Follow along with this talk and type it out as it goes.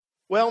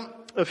Well,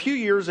 a few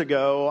years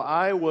ago,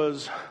 I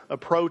was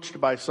approached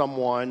by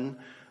someone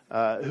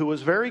who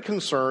was very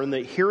concerned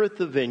that here at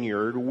the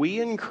Vineyard,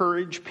 we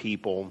encourage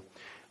people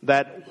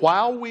that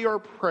while we are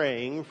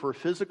praying for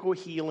physical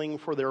healing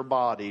for their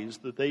bodies,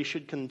 that they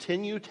should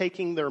continue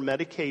taking their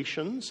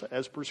medications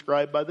as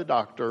prescribed by the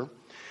doctor,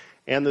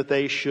 and that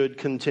they should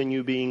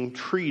continue being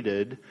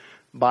treated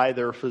by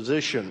their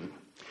physician.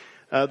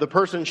 The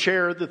person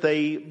shared that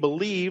they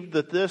believed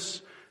that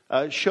this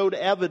showed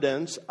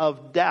evidence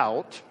of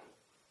doubt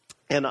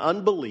and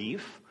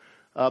unbelief,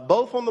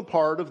 both on the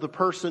part of the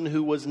person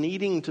who was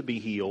needing to be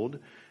healed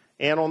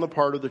and on the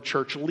part of the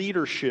church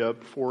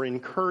leadership for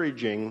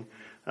encouraging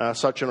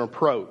such an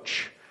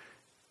approach.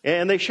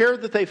 And they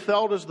shared that they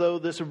felt as though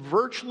this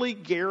virtually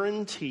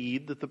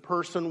guaranteed that the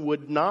person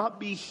would not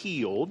be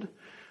healed,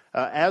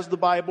 as the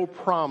Bible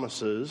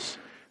promises,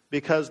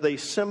 because they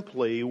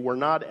simply were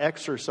not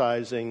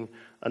exercising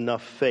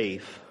enough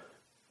faith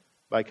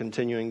by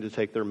continuing to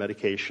take their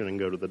medication and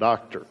go to the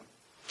doctor.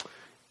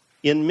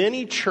 In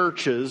many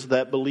churches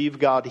that believe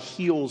God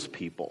heals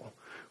people,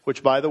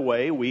 which, by the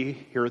way, we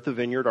here at the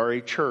Vineyard are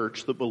a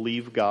church that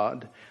believe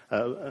God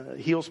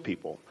heals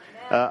people.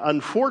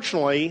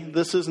 Unfortunately,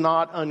 this is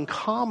not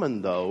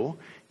uncommon, though,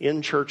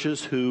 in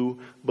churches who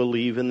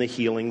believe in the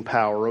healing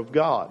power of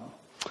God.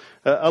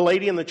 A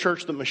lady in the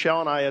church that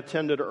Michelle and I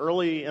attended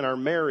early in our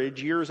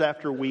marriage, years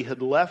after we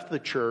had left the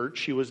church,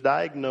 she was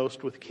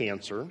diagnosed with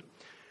cancer.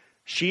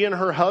 She and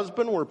her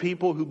husband were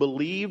people who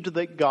believed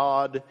that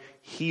God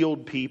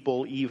healed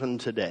people even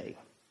today.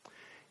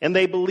 And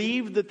they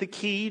believed that the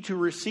key to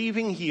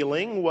receiving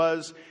healing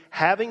was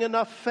having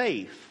enough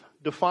faith,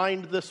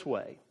 defined this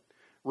way: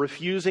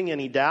 refusing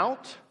any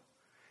doubt,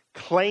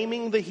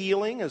 claiming the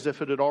healing as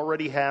if it had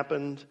already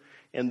happened,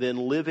 and then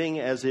living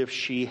as if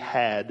she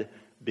had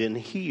been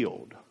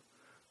healed,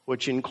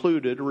 which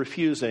included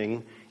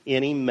refusing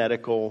any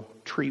medical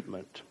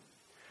treatment.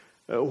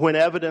 When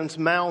evidence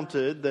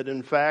mounted that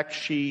in fact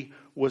she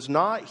was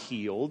not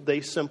healed,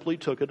 they simply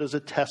took it as a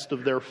test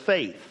of their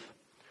faith.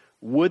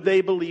 Would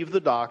they believe the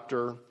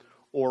doctor,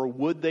 or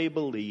would they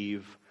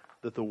believe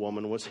that the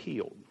woman was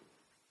healed?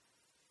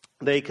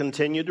 They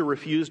continued to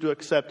refuse to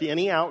accept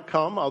any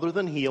outcome other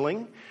than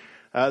healing.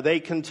 They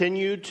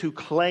continued to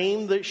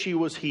claim that she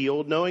was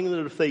healed, knowing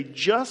that if they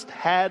just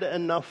had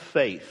enough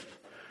faith,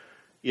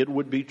 it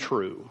would be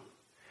true.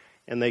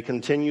 And they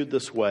continued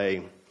this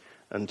way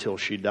until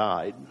she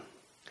died.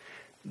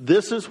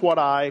 This is what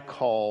I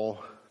call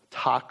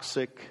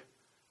toxic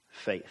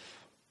faith.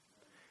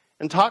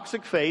 And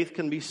toxic faith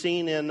can be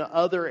seen in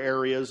other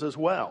areas as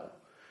well.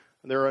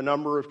 There are a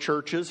number of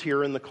churches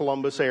here in the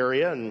Columbus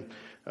area and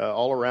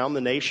all around the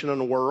nation and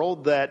the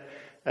world that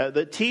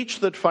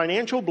teach that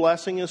financial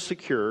blessing is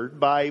secured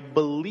by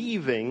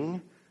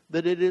believing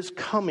that it is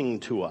coming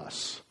to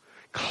us,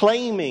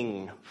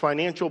 claiming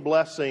financial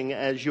blessing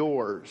as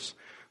yours,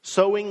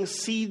 sowing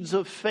seeds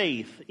of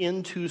faith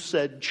into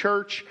said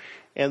church,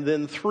 and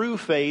then through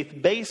faith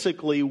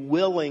basically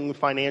willing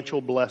financial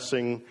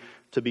blessing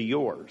to be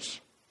yours.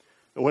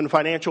 When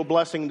financial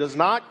blessing does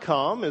not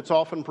come, it's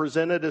often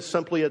presented as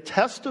simply a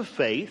test of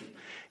faith,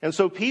 and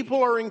so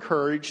people are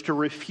encouraged to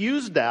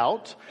refuse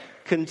doubt,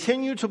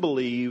 continue to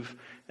believe,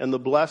 and the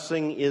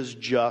blessing is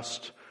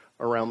just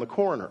around the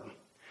corner.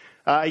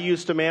 I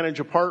used to manage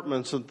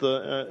apartments on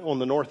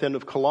the north end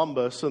of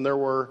Columbus, and there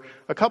were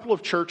a couple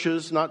of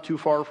churches not too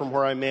far from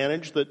where I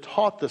managed that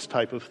taught this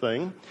type of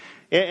thing.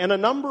 And a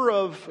number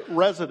of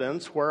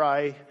residents where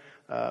I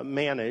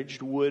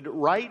managed would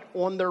write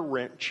on their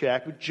rent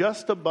check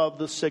just above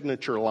the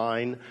signature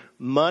line,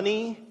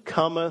 "Money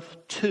cometh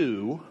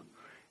to,"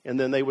 and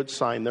then they would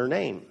sign their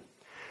name.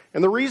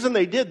 And the reason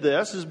they did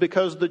this is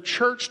because the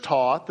church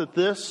taught that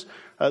this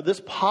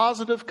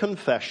positive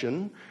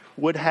confession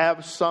would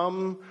have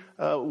some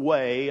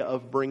way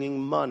of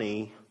bringing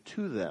money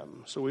to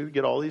them. So we would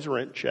get all these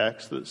rent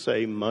checks that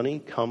say, "Money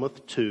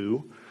cometh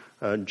to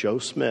Joe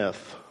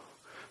Smith,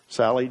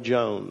 Sally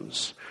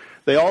Jones."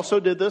 They also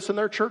did this in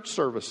their church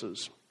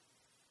services.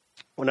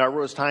 Whenever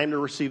it was time to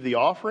receive the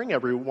offering,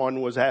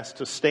 everyone was asked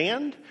to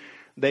stand.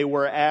 They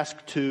were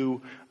asked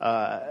to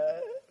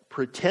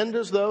pretend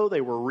as though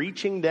they were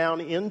reaching down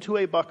into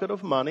a bucket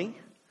of money.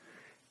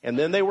 And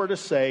then they were to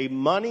say,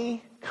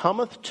 "Money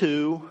cometh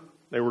to,"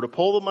 they were to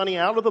pull the money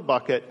out of the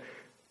bucket,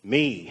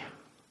 "me."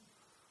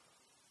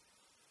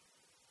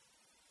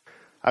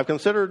 I've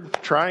considered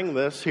trying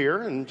this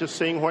here and just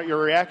seeing what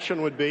your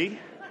reaction would be.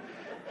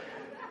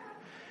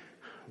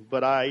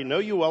 But I know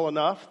you well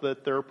enough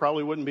that there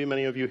probably wouldn't be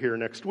many of you here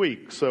next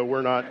week, so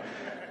we're not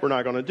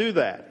going to do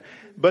that.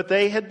 But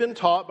they had been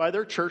taught by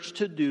their church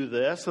to do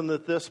this, and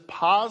that this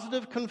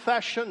positive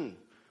confession,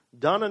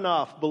 done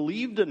enough,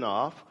 believed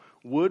enough,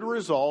 would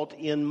result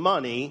in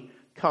money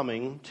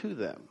coming to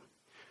them.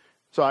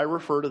 So I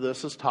refer to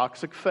this as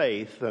toxic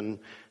faith, and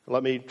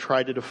let me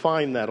try to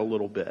define that a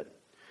little bit.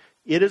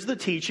 It is the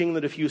teaching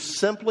that if you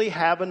simply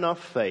have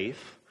enough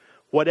faith,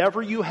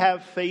 whatever you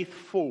have faith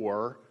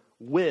for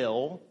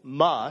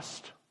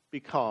must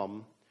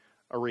become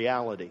a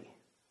reality.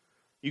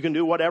 You can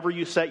do whatever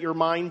you set your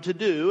mind to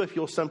do if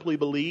you'll simply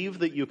believe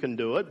that you can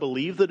do it,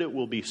 believe that it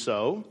will be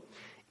so.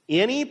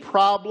 Any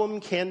problem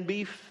can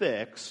be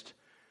fixed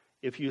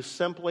if you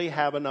simply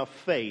have enough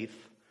faith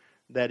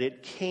that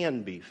it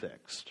can be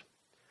fixed.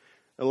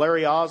 And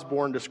Larry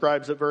Osborne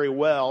describes it very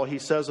well. He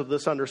says of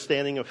this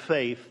understanding of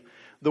faith,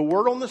 the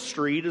word on the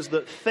street is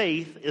that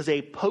faith is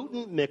a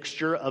potent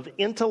mixture of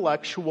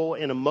intellectual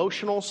and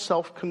emotional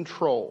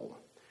self-control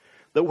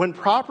that when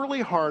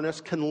properly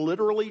harnessed can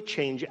literally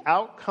change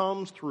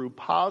outcomes through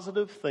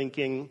positive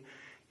thinking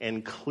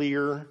and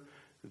clear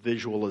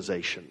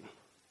visualization.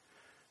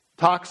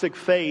 Toxic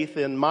faith,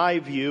 in my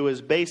view,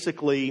 is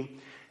basically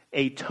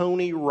a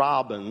Tony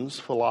Robbins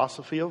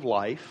philosophy of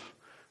life.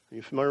 Are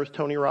you familiar with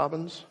Tony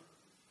Robbins?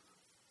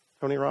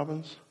 Tony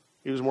Robbins?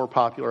 He was more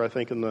popular, I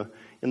think, in the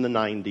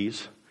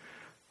 90s,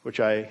 which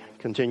I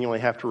continually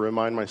have to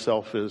remind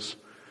myself is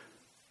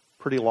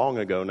pretty long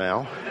ago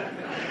now.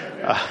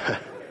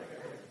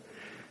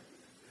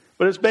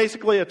 But it's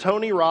basically a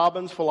Tony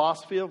Robbins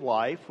philosophy of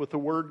life with the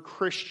word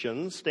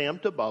Christian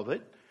stamped above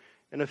it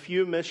and a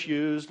few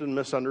misused and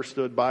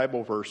misunderstood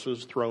Bible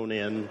verses thrown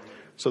in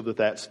so that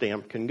that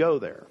stamp can go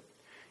there.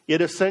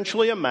 It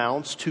essentially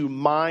amounts to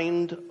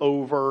mind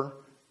over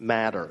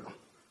matter.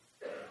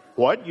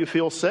 What? You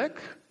feel sick?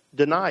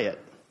 Deny it.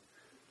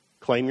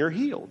 Claim you're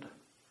healed.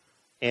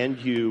 And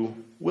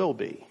you will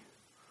be.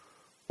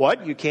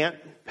 What? You can't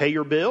pay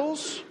your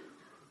bills?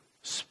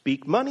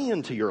 Speak money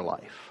into your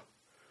life.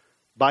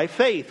 By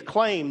faith,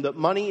 claim that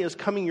money is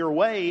coming your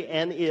way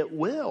and it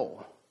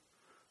will.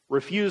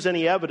 Refuse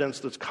any evidence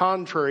that's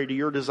contrary to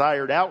your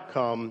desired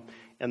outcome,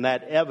 and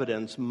that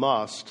evidence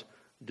must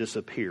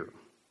disappear.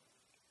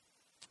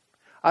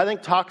 I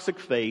think toxic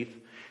faith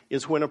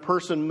is when a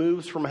person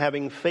moves from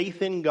having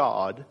faith in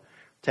God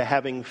to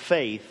having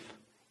faith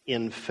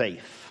in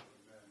faith.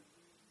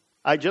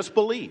 I just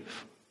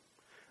believe.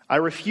 I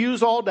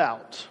refuse all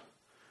doubt.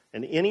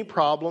 And any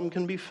problem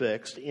can be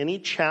fixed. Any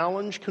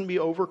challenge can be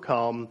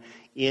overcome.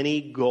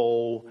 Any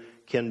goal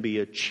can be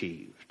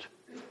achieved.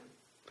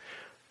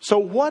 So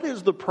what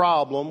is the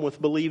problem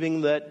with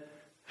believing that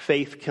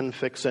faith can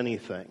fix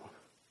anything?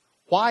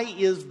 Why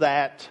is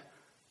that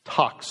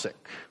toxic?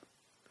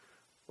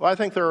 Well, I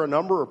think there are a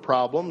number of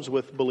problems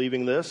with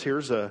believing this.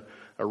 Here's a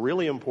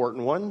really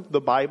important one. The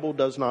Bible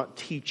does not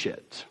teach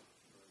it.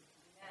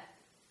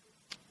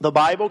 The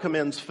Bible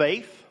commends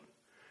faith.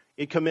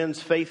 It commends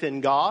faith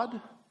in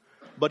God,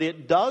 but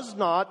it does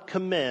not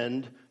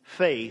commend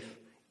faith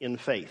in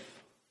faith.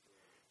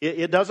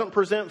 It doesn't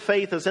present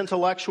faith as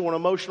intellectual and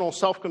emotional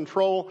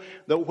self-control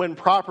that when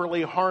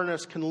properly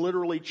harnessed can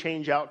literally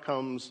change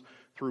outcomes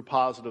through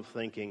positive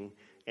thinking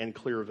and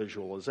clear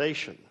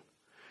visualization.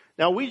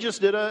 Now, we just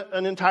did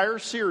an entire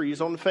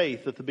series on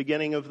faith at the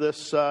beginning of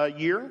this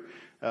year.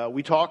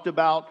 We talked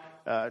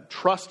about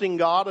trusting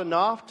God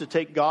enough to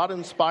take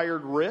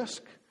God-inspired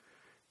risk.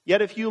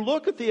 Yet if you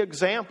look at the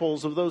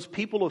examples of those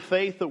people of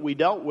faith that we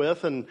dealt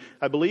with, and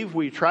I believe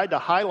we tried to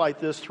highlight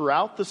this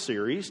throughout the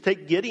series,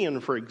 take Gideon,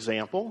 for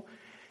example.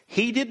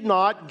 He did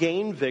not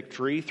gain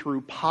victory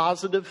through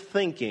positive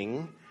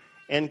thinking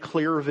and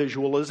clear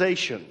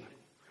visualization.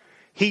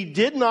 He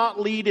did not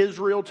lead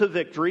Israel to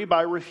victory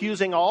by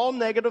refusing all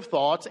negative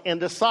thoughts and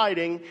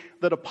deciding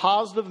that a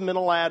positive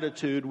mental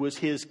attitude was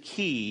his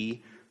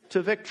key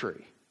to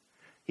victory.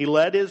 He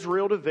led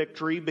Israel to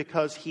victory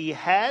because he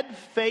had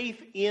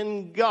faith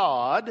in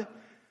God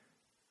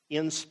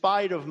in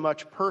spite of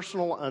much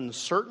personal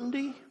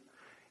uncertainty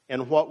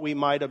and what we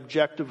might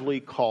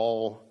objectively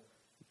call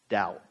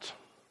doubt.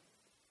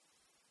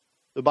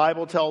 The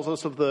Bible tells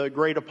us of the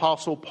great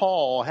apostle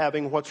Paul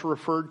having what's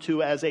referred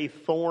to as a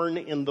thorn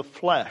in the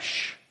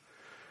flesh.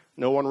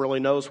 No one really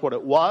knows what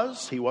it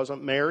was. He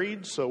wasn't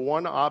married, so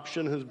one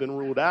option has been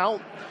ruled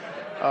out.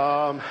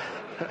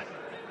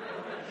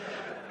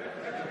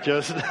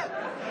 Just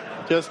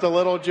a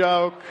little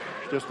joke.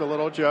 Just a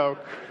little joke.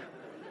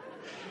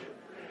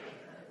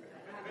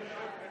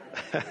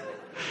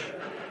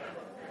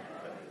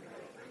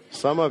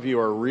 Some of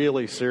you are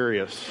really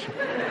serious.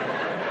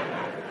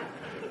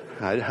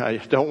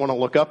 I don't want to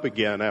look up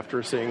again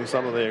after seeing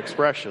some of the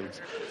expressions.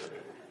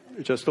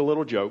 Just a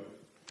little joke.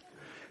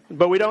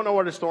 But we don't know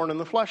what his thorn in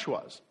the flesh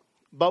was.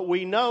 But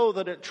we know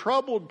that it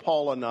troubled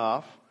Paul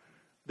enough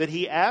that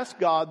he asked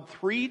God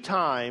 3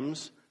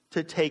 times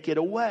to take it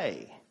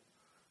away.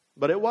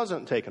 But it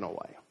wasn't taken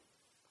away.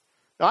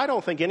 Now, I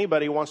don't think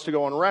anybody wants to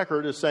go on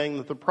record as saying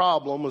that the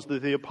problem was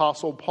that the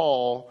Apostle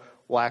Paul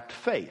lacked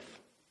faith.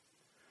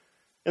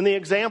 And the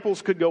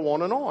examples could go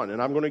on,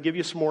 and I'm going to give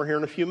you some more here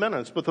in a few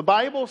minutes. But the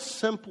Bible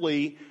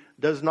simply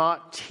does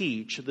not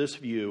teach this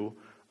view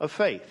of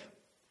faith.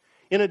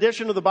 In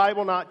addition to the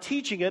Bible not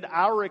teaching it,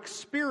 our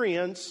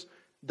experience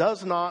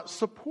does not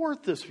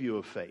support this view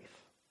of faith.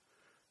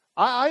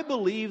 I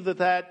believe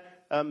that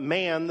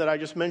man that I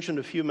just mentioned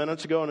a few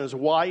minutes ago and his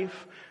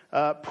wife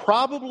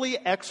probably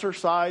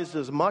exercised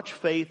as much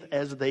faith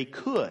as they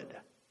could.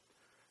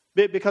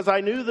 Because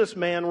I knew this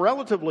man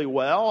relatively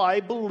well, I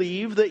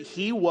believe that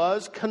he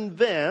was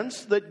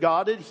convinced that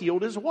God had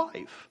healed his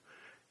wife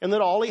and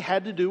that all he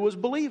had to do was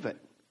believe it.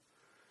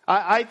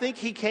 I think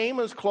he came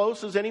as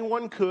close as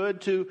anyone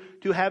could to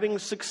having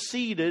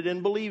succeeded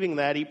in believing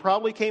that. He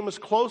probably came as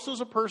close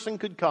as a person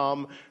could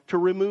come to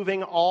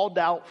removing all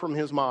doubt from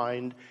his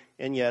mind,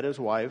 and yet his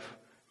wife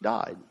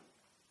died.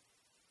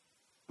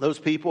 Those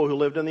people who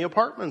lived in the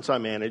apartments I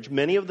managed,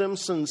 many of them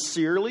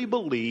sincerely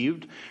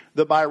believed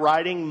that by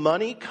writing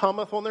 "money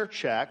cometh" on their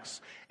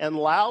checks and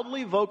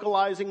loudly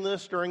vocalizing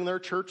this during their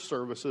church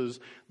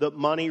services, that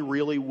money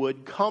really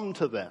would come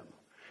to them.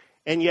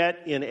 And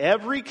yet, in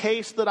every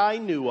case that I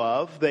knew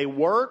of, they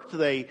worked,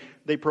 they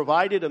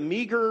provided a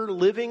meager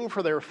living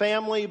for their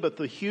family, but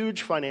the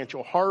huge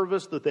financial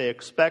harvest that they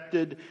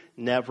expected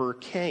never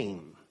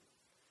came.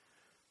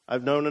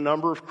 I've known a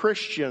number of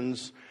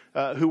Christians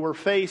who were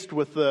faced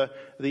with the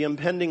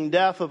impending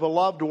death of a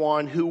loved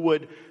one who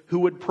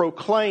would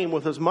proclaim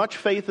with as much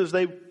faith as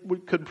they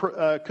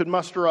could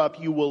muster up,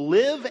 "You will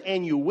live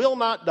and you will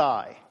not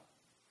die."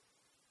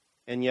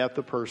 And yet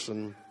the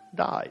person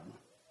died.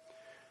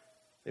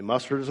 They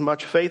mustered as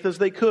much faith as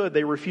they could.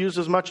 They refused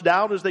as much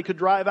doubt as they could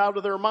drive out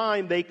of their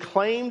mind. They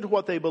claimed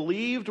what they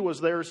believed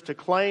was theirs to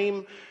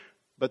claim,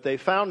 but they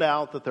found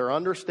out that their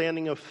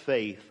understanding of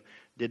faith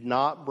did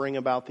not bring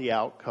about the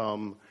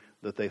outcome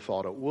that they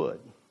thought it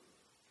would.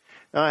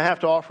 Now, I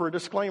have to offer a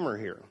disclaimer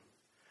here.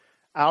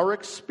 Our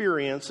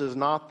experience is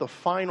not the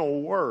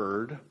final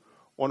word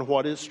on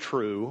what is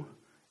true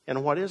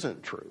and what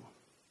isn't true.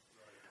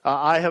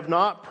 I have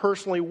not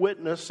personally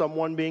witnessed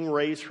someone being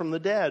raised from the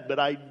dead, but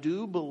I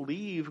do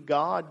believe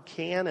God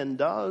can and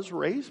does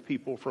raise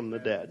people from the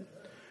dead.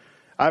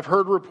 I've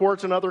heard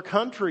reports in other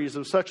countries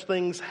of such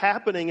things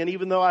happening, and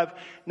even though I've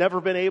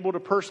never been able to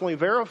personally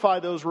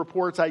verify those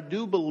reports, I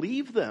do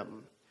believe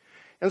them.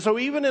 And so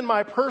even though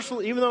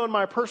in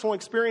my personal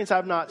experience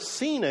I've not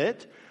seen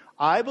it,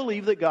 I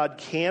believe that God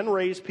can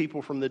raise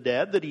people from the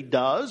dead, that He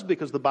does,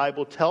 because the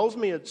Bible tells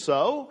me it's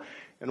so.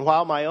 And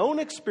while my own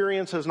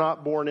experience has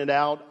not borne it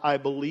out, I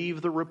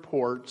believe the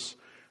reports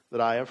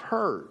that I have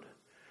heard.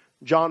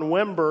 John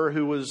Wimber,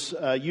 who was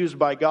used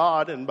by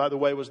God, and by the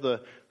way was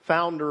the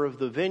founder of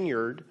the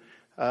Vineyard,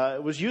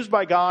 was used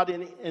by God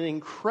in an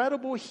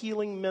incredible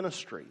healing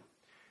ministry.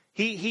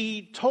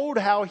 He told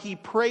how he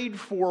prayed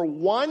for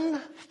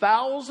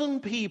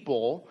 1,000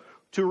 people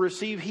to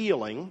receive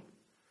healing,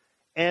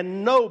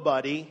 and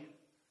nobody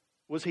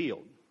was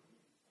healed.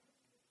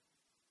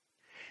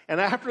 And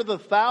after the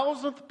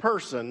 1,000th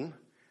person,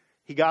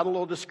 he got a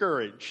little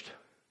discouraged.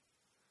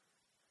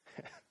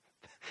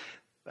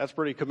 That's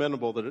pretty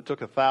commendable that it took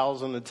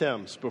 1,000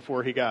 attempts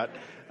before he got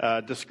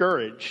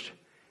discouraged.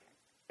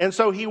 And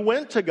so he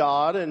went to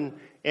God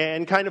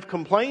and kind of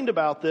complained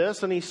about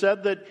this, and he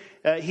said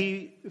that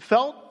he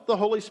felt the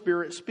Holy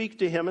Spirit speak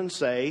to him and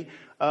say,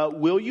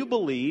 "Will you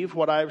believe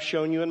what I have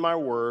shown you in my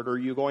word, or are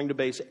you going to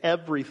base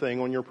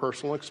everything on your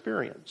personal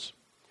experience?"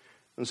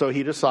 And so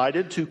he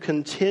decided to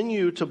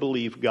continue to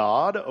believe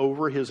God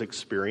over his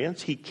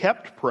experience. He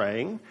kept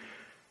praying,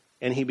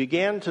 and he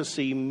began to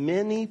see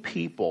many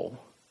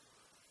people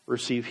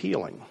receive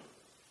healing.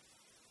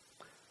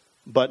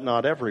 But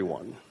not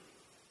everyone.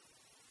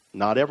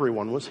 Not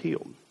everyone was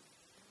healed.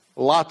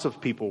 Lots of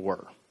people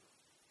were.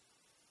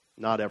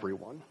 Not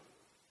everyone.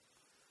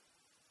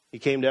 He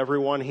came to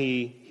everyone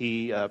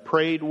he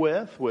prayed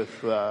with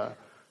a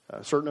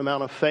certain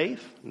amount of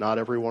faith. Not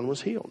everyone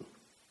was healed.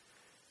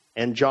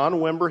 And John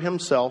Wimber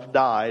himself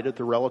died at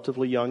the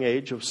relatively young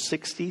age of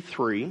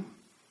 63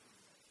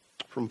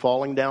 from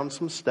falling down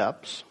some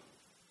steps.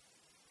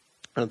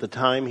 And at the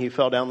time he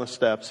fell down the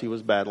steps, he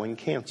was battling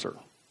cancer,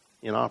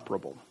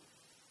 inoperable.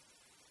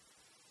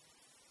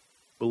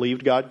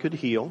 Believed God could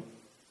heal,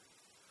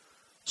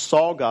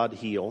 saw God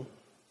heal,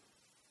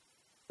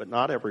 but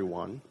not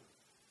everyone,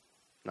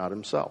 not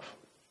himself.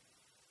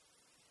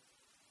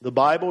 The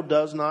Bible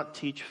does not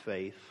teach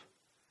faith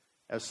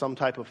as some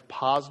type of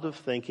positive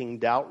thinking,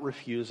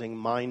 doubt-refusing,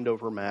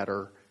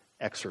 mind-over-matter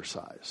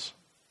exercise.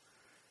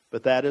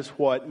 But that is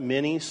what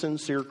many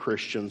sincere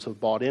Christians have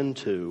bought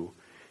into,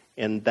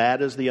 and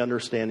that is the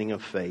understanding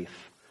of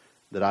faith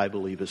that I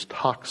believe is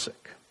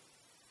toxic.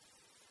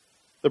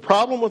 The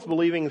problem with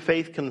believing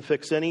faith can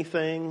fix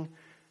anything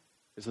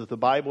is that the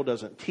Bible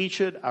doesn't teach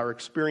it, our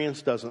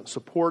experience doesn't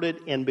support it,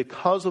 and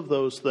because of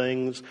those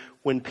things,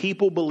 when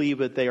people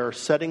believe it, they are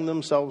setting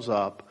themselves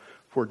up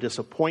for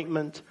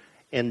disappointment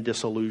and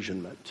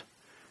disillusionment.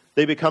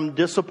 They become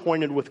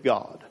disappointed with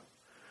God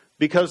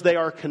because they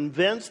are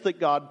convinced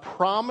that God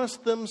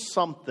promised them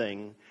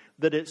something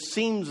that it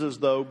seems as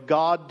though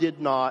God did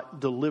not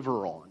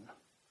deliver on.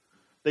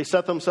 They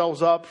set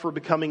themselves up for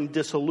becoming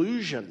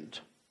disillusioned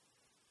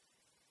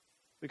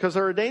because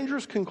there are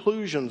dangerous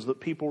conclusions that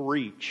people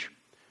reach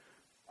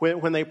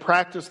when they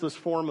practice this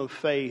form of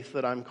faith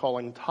that I'm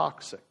calling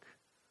toxic,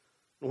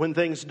 when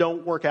things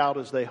don't work out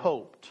as they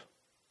hoped.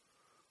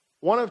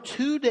 One of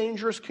two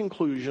dangerous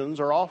conclusions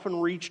are often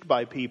reached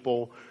by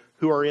people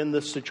who are in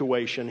this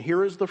situation.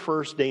 Here is the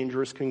first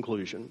dangerous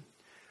conclusion.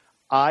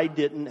 I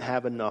didn't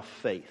have enough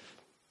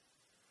faith.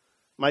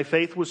 My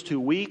faith was too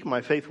weak.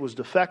 My faith was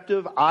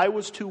defective. I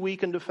was too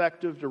weak and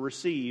defective to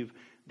receive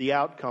the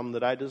outcome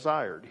that I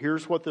desired.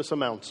 Here's what this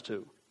amounts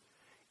to.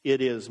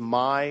 It is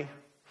my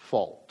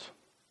fault.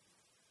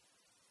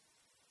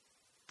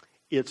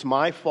 It's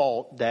my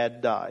fault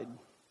Dad died.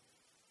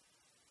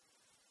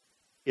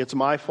 It's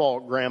my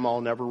fault Grandma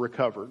never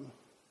recovered.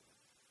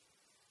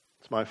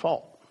 It's my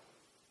fault.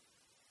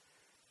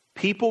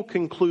 People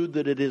conclude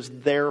that it is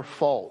their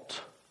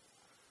fault.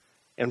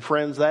 And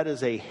friends, that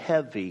is a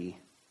heavy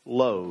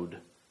load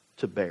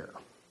to bear.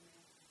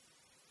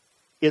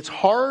 It's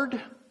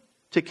hard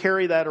to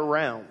carry that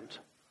around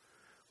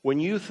when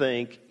you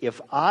think,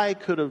 if I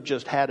could have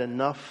just had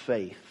enough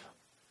faith,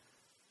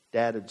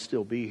 Dad would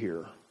still be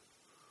here.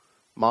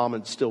 Mom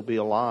would still be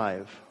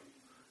alive.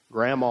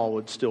 Grandma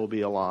would still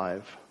be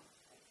alive.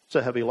 It's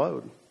a heavy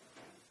load.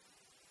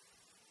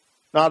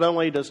 Not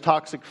only does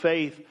toxic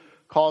faith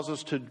cause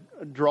us to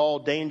draw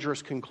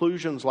dangerous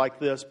conclusions like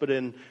this, but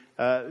in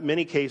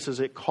many cases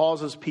it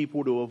causes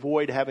people to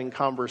avoid having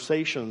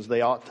conversations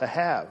they ought to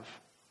have.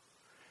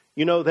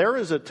 You know, there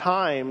is a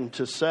time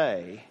to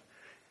say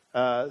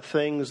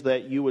things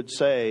that you would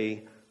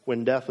say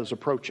when death is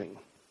approaching.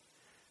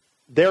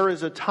 There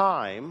is a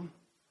time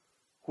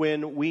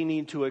when we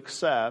need to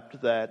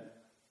accept that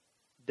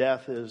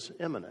death is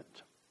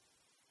imminent.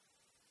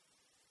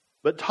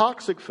 But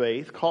toxic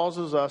faith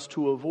causes us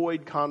to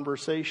avoid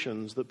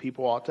conversations that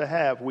people ought to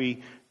have.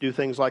 We do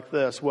things like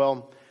this.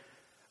 Well,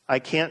 I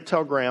can't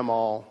tell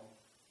Grandma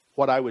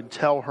what I would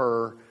tell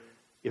her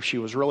if she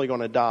was really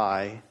going to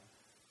die,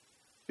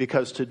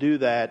 because to do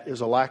that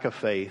is a lack of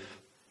faith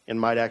and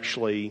might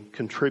actually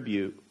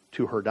contribute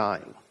to her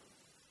dying.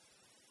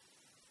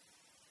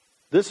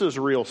 This is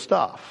real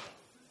stuff.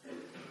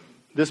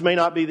 This may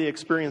not be the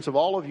experience of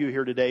all of you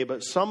here today,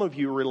 but some of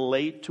you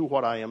relate to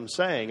what I am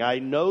saying. I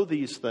know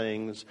these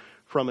things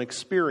from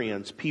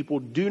experience. People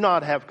do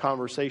not have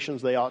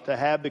conversations they ought to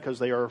have because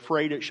they are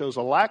afraid it shows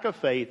a lack of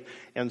faith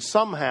and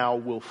somehow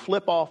will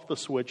flip off the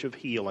switch of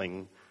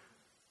healing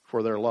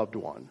for their loved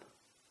one.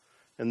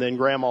 And then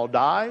Grandma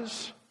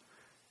dies,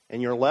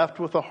 and you're left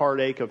with the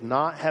heartache of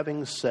not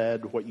having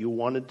said what you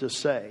wanted to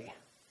say,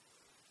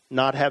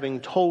 not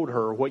having told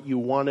her what you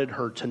wanted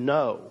her to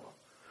know,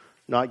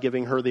 not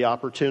giving her the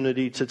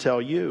opportunity to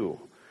tell you.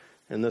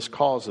 And this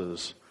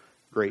causes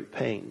great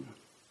pain.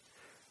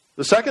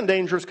 The second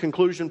dangerous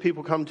conclusion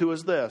people come to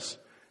is this: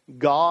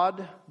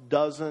 God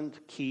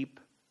doesn't keep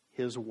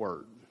His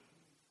word.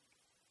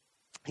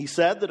 He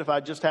said that if I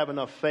just have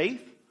enough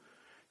faith,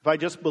 if I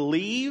just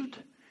believed,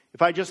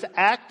 if I just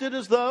acted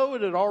as though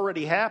it had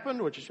already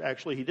happened, which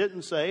actually He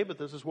didn't say, but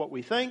this is what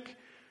we think,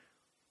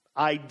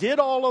 I did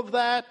all of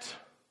that,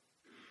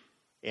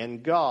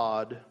 and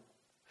God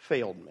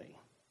failed me.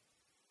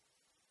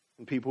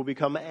 And people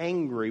become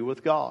angry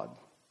with God.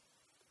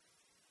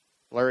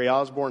 Larry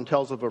Osborne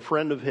tells of a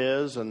friend of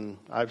his, and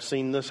I've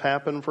seen this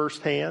happen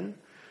firsthand,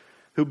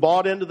 who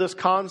bought into this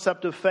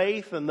concept of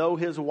faith, and though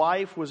his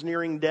wife was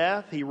nearing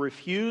death, he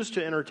refused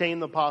to entertain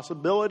the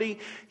possibility.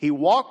 He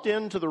walked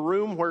into the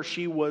room where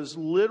she was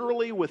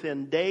literally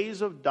within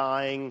days of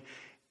dying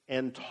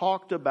and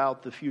talked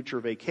about the future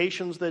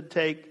vacations they'd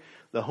take,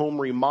 the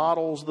home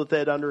remodels that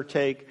they'd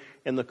undertake,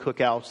 and the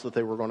cookouts that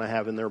they were going to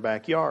have in their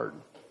backyard.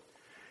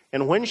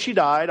 And when she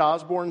died,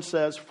 Osborne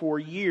says, for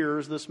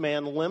years this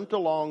man limped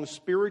along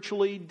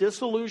spiritually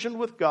disillusioned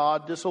with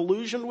God,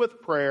 disillusioned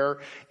with prayer,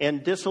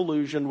 and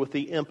disillusioned with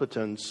the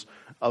impotence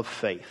of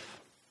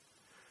faith.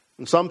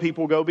 And some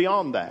people go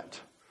beyond that,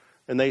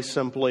 and they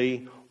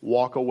simply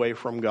walk away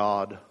from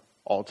God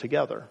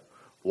altogether,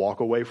 walk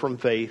away from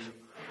faith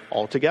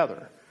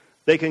altogether.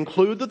 They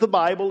conclude that the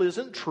Bible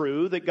isn't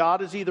true, that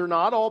God is either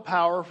not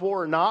all-powerful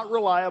or not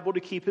reliable to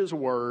keep His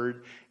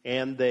word,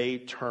 and they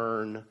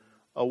turn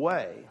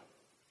away.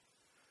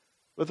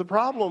 But the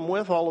problem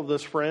with all of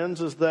this,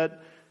 friends, is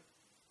that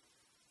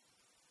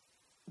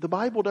the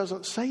Bible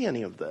doesn't say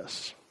any of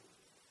this.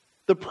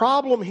 The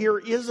problem here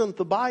isn't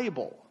the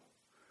Bible.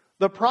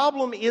 The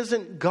problem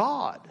isn't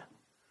God.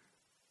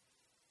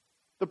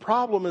 The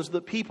problem is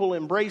that people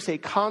embrace a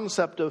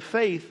concept of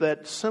faith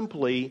that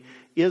simply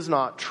is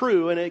not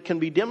true, and it can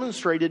be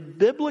demonstrated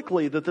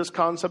biblically that this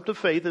concept of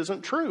faith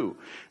isn't true.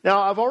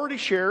 Now, I've already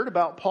shared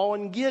about Paul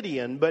and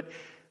Gideon, but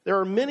there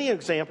are many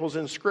examples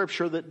in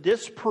Scripture that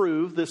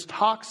disprove this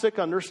toxic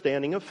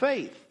understanding of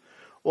faith.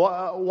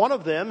 Well, one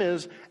of them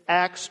is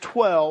Acts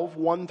 12,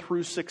 1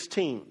 through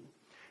 16.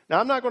 Now,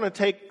 I'm not going to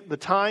take the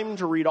time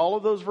to read all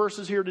of those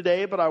verses here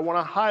today, but I want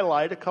to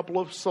highlight a couple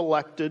of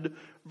selected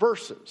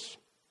verses.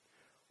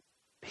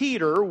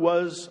 Peter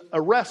was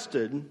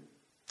arrested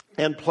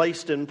and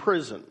placed in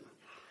prison.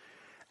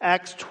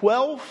 Acts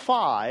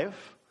 12:5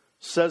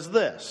 says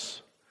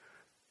this: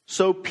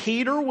 So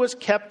Peter was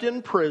kept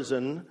in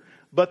prison,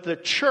 but the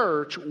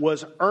church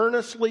was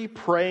earnestly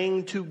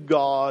praying to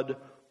God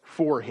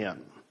for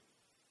him.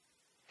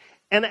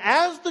 And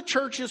as the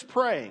church is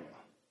praying,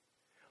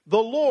 the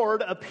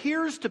Lord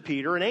appears to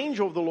Peter, an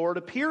angel of the Lord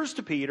appears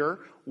to Peter,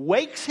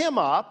 wakes him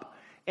up,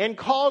 and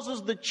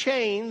causes the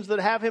chains that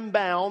have him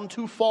bound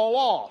to fall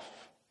off.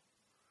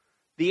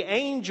 The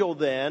angel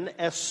then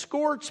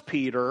escorts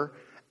Peter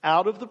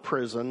out of the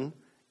prison,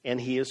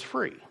 and he is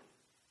free.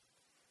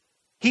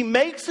 He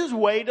makes his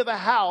way to the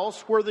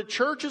house where the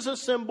church is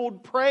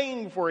assembled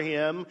praying for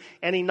him,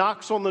 and he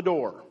knocks on the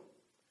door.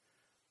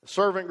 The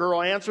servant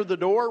girl answered the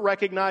door,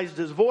 recognized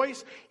his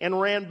voice,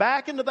 and ran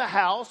back into the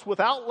house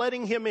without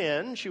letting him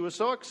in. She was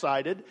so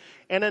excited,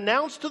 and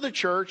announced to the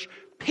church,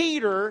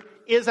 "Peter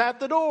is at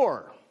the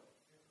door."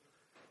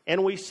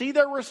 And we see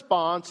their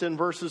response in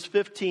verses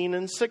 15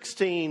 and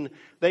 16.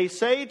 They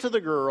say to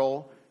the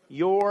girl,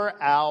 "You're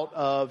out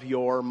of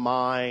your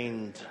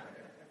mind."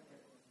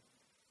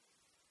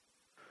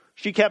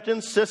 She kept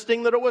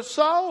insisting that it was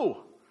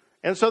so.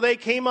 And so they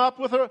came up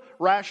with a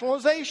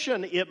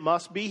rationalization. It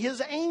must be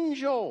his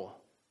angel.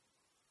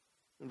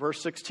 And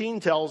verse 16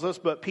 tells us,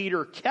 but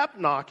Peter kept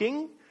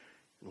knocking.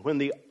 When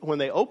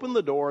they opened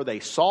the door,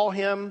 they saw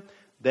him.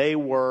 They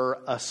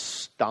were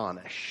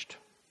astonished.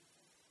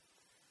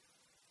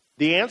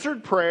 The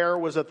answered prayer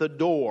was at the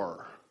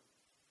door,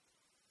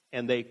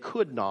 and they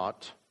could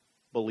not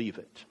believe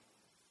it.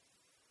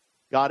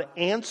 God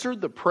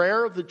answered the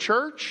prayer of the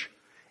church.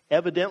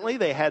 Evidently,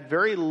 they had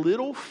very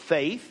little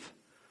faith,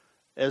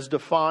 as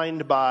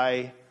defined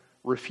by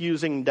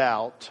refusing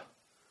doubt,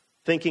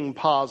 thinking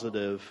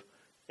positive,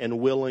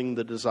 and willing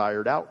the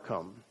desired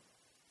outcome.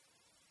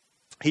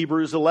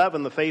 Hebrews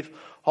 11, the Faith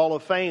Hall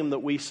of Fame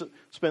that we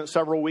spent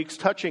several weeks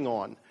touching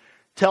on,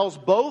 tells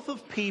both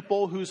of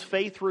people whose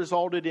faith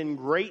resulted in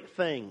great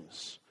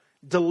things,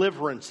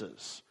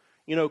 deliverances.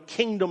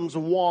 Kingdoms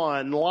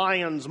won,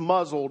 lions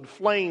muzzled,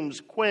 flames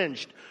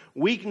quenched,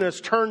 weakness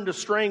turned to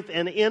strength,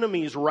 and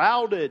enemies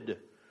routed.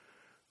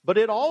 But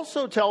it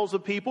also tells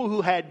of people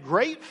who had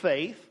great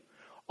faith,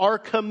 are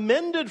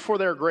commended for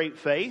their great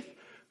faith,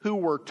 who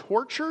were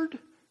tortured,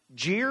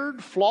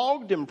 jeered,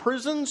 flogged,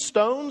 imprisoned,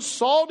 stoned,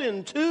 sawed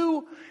in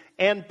two,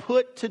 and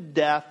put to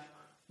death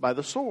by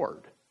the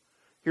sword.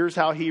 Here's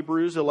how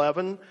Hebrews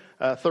 11,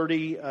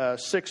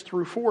 36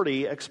 through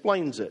 40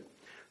 explains it.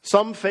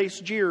 Some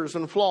faced jeers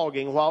and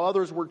flogging, while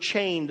others were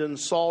chained and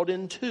sawed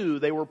in two.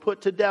 They were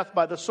put to death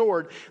by the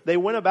sword. They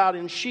went about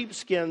in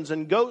sheepskins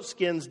and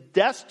goatskins,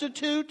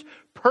 destitute,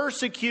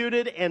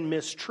 persecuted, and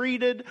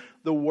mistreated.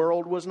 The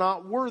world was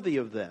not worthy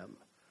of them.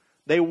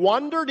 They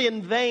wandered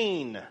in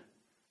vain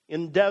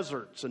in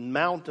deserts and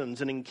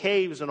mountains and in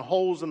caves and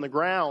holes in the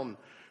ground.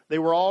 They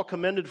were all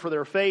commended for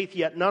their faith,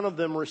 yet none of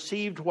them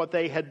received what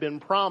they had been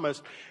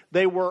promised.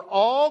 They were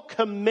all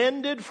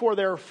commended for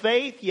their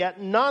faith,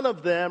 yet none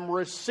of them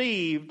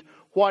received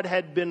what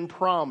had been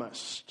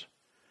promised.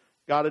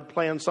 God had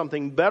planned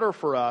something better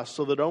for us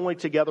so that only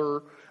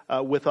together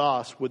with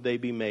us would they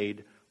be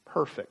made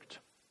perfect.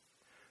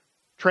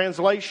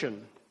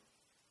 Translation.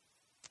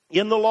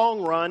 In the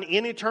long run,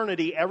 in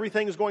eternity,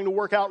 everything is going to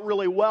work out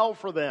really well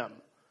for them.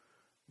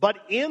 But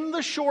in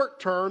the short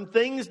term,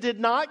 things did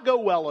not go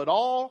well at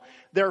all.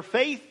 Their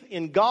faith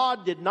in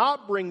God did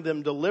not bring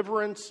them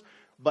deliverance,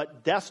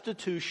 but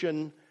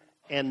destitution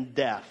and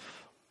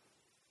death.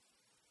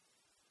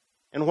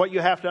 And what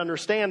you have to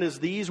understand is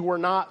these were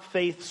not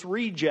faith's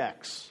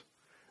rejects.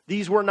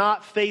 These were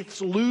not faith's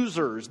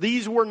losers.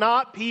 These were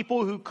not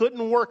people who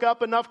couldn't work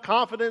up enough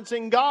confidence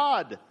in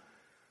God.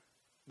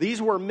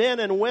 These were men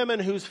and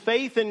women whose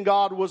faith in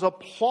God was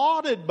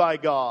applauded by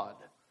God.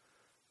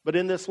 But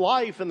in this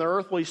life, in their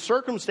earthly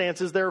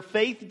circumstances, their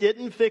faith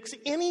didn't fix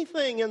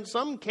anything. In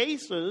some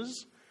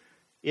cases,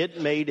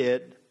 it made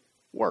it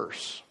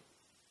worse.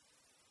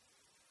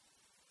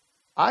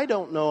 I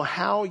don't know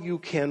how you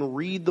can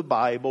read the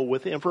Bible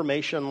with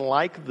information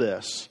like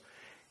this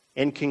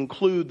and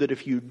conclude that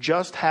if you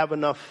just have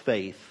enough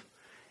faith,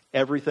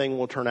 everything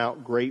will turn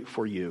out great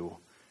for you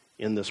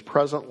in this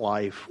present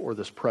life or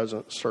this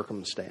present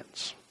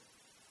circumstance.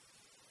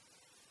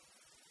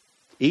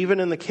 Even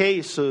in the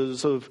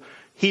cases of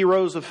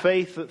heroes of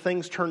faith that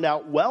things turned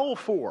out well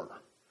for,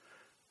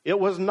 it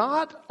was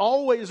not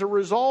always a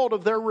result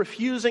of their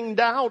refusing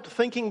doubt,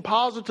 thinking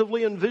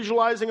positively and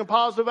visualizing a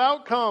positive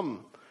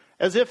outcome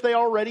as if they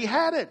already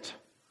had it.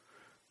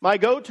 My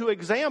go-to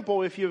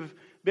example, if you've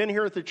been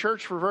here at the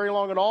church for very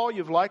long at all,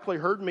 you've likely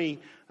heard me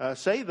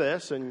say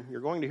this, and you're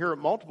going to hear it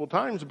multiple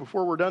times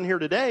before we're done here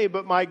today,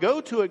 but my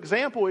go-to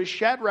example is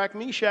Shadrach,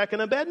 Meshach,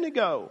 and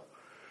Abednego.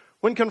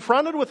 When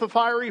confronted with the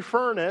fiery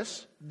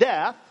furnace,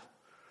 death,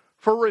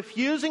 for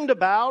refusing to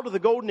bow to the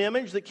golden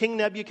image that King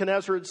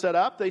Nebuchadnezzar had set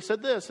up, they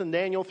said this in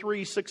Daniel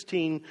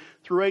 3:16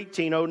 through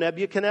 18, "O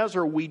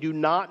Nebuchadnezzar, we do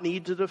not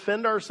need to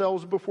defend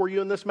ourselves before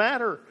you in this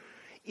matter.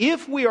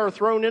 If we are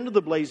thrown into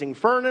the blazing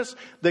furnace,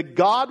 the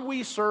God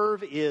we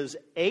serve is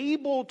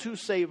able to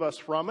save us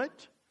from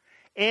it,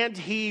 and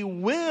he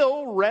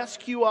will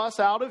rescue us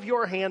out of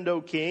your hand,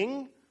 O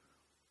king.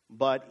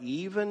 But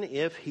even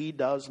if he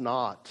does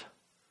not,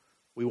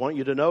 we want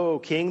you to know, O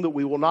king, that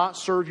we will not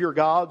serve your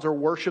gods or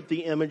worship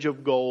the image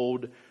of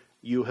gold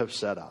you have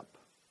set up."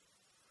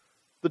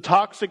 The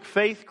toxic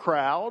faith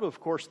crowd, of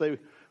course, they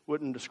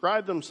wouldn't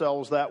describe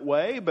themselves that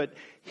way, but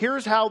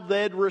here's how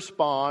they'd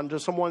respond to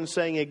someone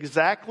saying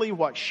exactly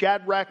what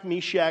Shadrach,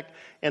 Meshach,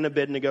 and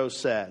Abednego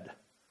said.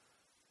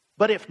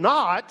 "But if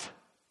not,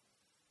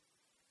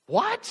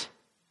 what?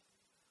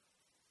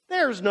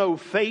 There's no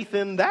faith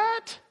in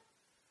that.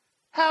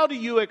 How do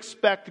you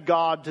expect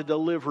God to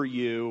deliver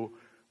you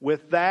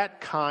with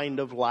that kind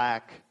of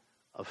lack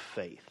of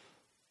faith?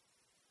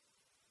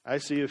 I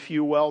see a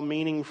few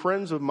well-meaning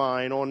friends of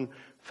mine on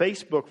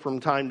Facebook from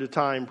time to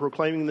time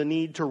proclaiming the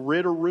need to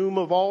rid a room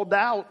of all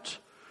doubt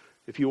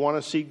if you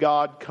want to see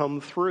God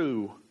come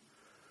through.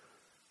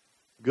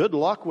 Good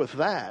luck with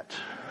that.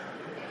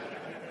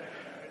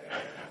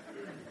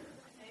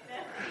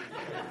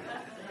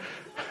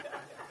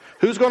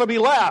 Who's going to be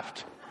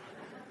left?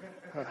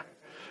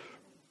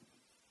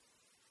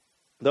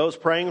 Those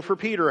praying for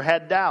Peter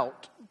had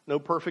doubt, no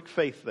perfect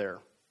faith there.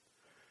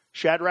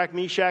 Shadrach,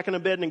 Meshach, and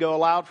Abednego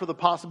allowed for the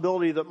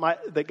possibility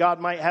that God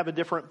might have a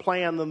different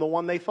plan than the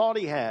one they thought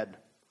he had.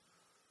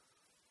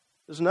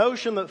 This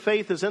notion that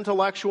faith is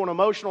intellectual and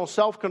emotional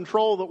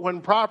self-control that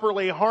when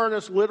properly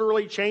harnessed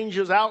literally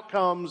changes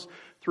outcomes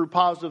through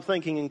positive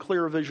thinking and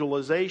clear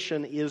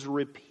visualization is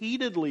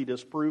repeatedly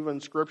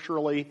disproven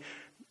scripturally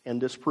and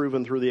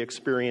disproven through the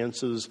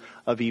experiences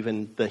of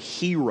even the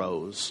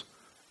heroes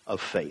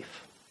of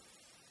faith.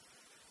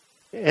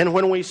 And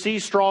when we see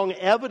strong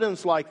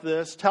evidence like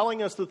this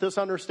telling us that this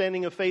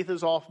understanding of faith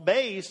is off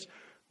base,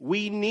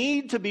 we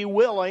need to be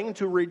willing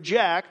to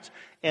reject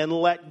and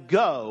let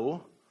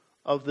go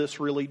of this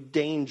really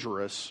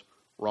dangerous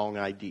wrong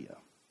idea.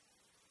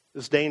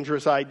 This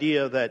dangerous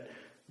idea that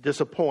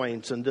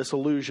disappoints and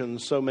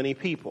disillusions so many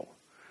people,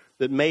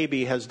 that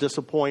maybe has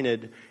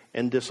disappointed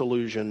and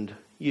disillusioned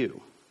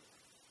you.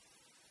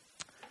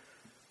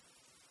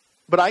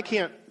 But I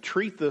can't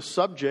treat this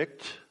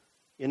subject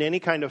in any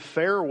kind of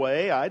fair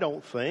way, I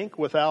don't think,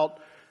 without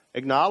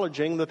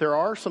acknowledging that there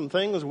are some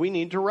things we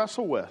need to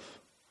wrestle with.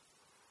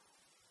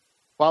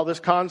 While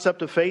this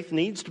concept of faith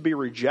needs to be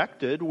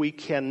rejected, we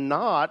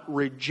cannot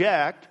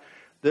reject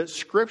that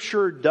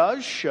Scripture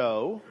does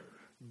show,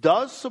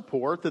 does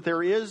support that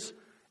there is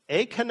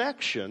a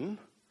connection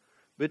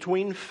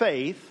between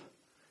faith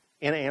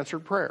and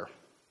answered prayer.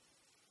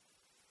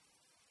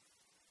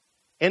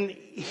 And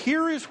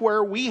here is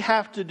where we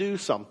have to do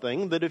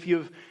something that if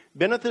you've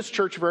been at this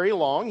church very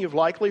long, you've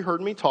likely heard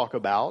me talk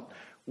about.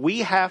 We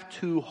have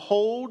to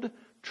hold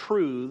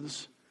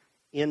truths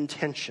in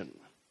tension.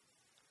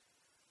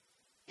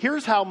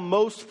 Here's how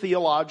most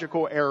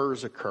theological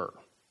errors occur.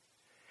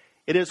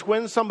 It is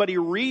when somebody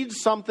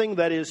reads something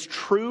that is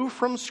true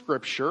from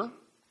Scripture,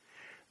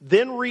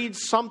 then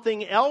reads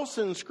something else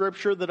in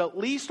Scripture that at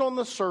least on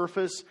the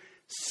surface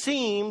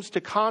seems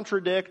to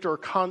contradict or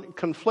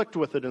conflict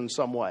with it in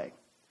some way.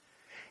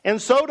 And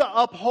so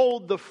to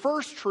uphold the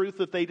first truth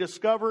that they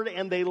discovered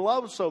and they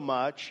love so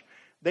much,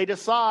 they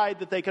decide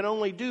that they can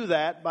only do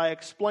that by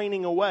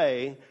explaining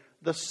away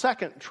the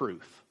second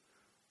truth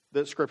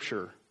that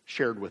Scripture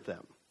shared with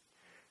them.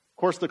 Of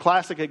course, the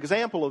classic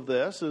example of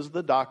this is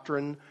the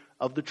doctrine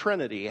of the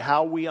Trinity,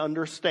 how we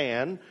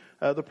understand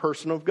the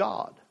person of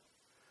God.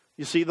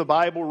 You see, the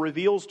Bible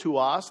reveals to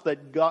us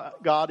that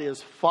God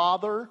is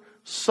Father,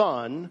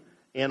 Son,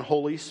 and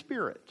Holy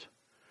Spirit.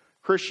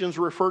 Christians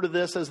refer to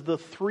this as the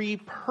three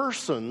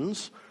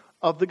persons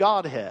of the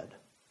Godhead.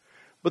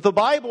 But the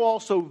Bible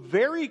also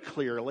very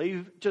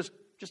clearly, just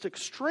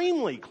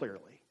extremely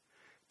clearly,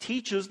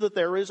 teaches that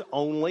there is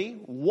only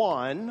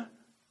one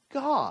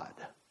God.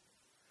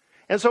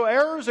 And so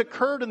errors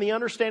occurred in the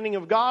understanding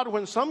of God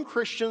when some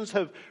Christians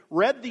have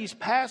read these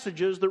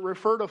passages that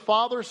refer to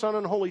Father, Son,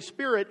 and Holy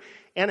Spirit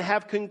and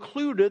have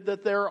concluded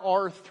that there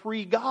are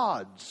three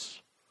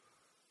gods,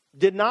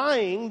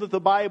 denying that the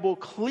Bible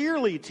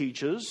clearly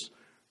teaches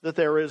that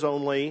there is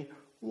only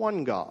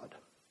one God.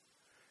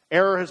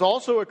 Error has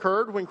also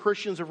occurred when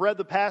Christians have read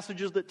the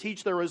passages that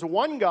teach there is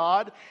one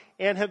God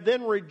and have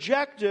then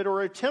rejected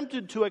or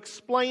attempted to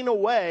explain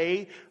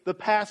away the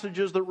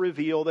passages that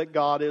reveal that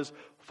God is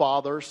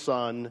Father,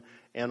 Son,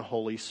 and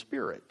Holy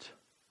Spirit.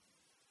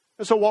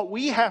 And so what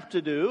we have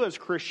to do as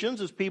Christians,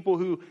 as people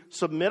who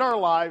submit our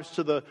lives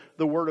to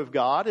the Word of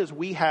God, is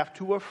we have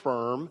to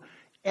affirm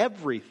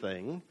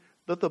everything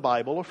that the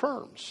Bible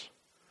affirms.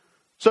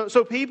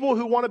 So people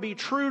who want to be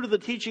true to the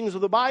teachings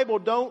of the Bible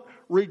don't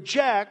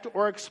reject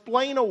or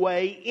explain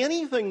away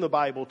anything the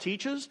Bible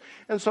teaches.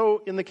 And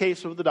so in the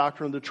case of the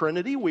doctrine of the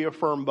Trinity, we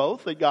affirm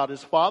both, that God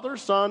is Father,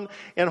 Son,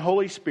 and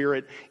Holy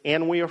Spirit,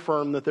 and we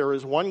affirm that there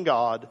is one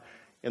God,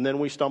 and then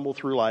we stumble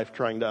through life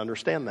trying to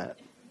understand that.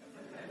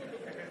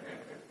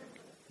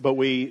 But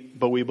we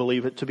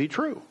believe it to be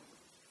true.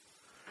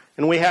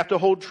 And we have to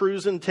hold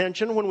truths in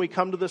tension when we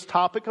come to this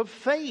topic of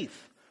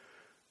faith.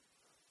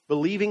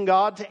 Believing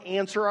God to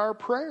answer our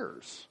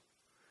prayers.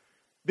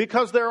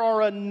 Because there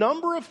are a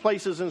number of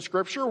places in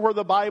Scripture where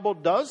the Bible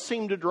does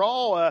seem to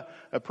draw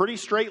a pretty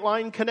straight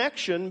line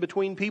connection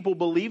between people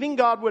believing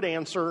God would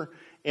answer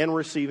and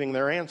receiving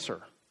their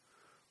answer.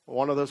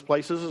 One of those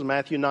places is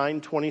Matthew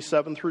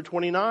 9:27 through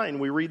 29.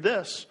 We read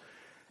this.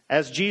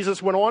 As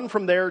Jesus went on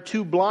from there,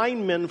 2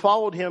 blind men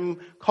followed him,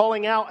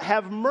 calling out,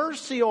 "Have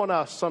mercy on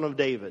us, Son of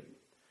David."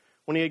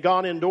 When he had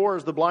gone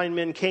indoors, the blind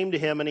men came to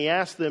him, and he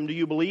asked them, "Do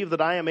you believe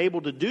that I am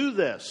able to do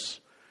this?"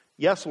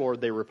 "Yes,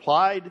 Lord," they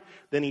replied.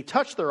 Then he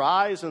touched their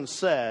eyes and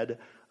said,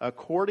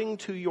 "According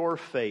to your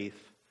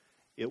faith,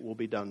 it will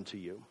be done to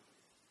you."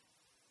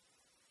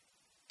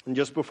 And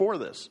just before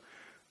this,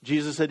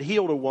 Jesus had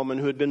healed a woman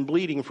who had been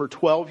bleeding for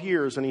 12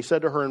 years, and he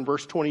said to her in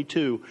verse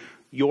 22,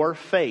 "Your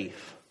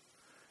faith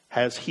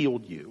has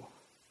healed you."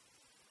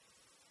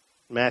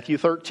 Matthew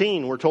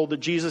 13, we're told that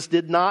Jesus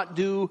did not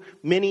do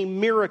many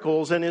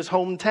miracles in his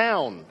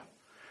hometown.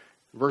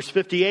 Verse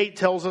 58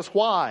 tells us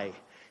why.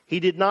 He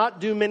did not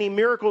do many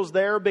miracles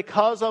there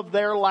because of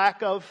their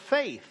lack of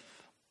faith.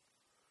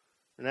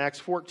 In Acts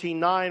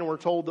 14:9, we're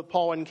told that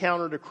Paul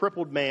encountered a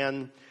crippled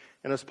man,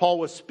 and as Paul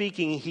was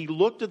speaking, he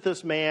looked at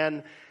this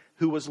man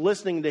who was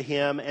listening to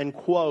him and,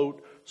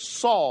 quote,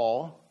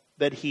 saw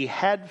that he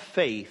had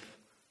faith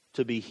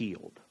to be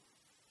healed.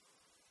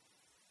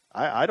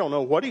 I don't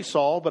know what he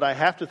saw, but I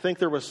have to think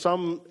there was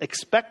some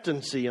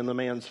expectancy in the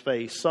man's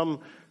face,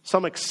 some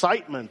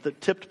excitement that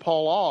tipped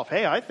Paul off.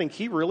 Hey, I think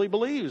he really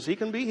believes he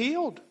can be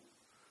healed.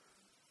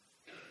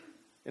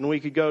 And we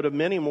could go to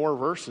many more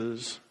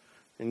verses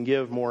and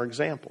give more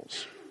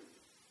examples.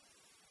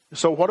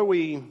 So what do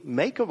we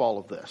make of all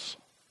of this?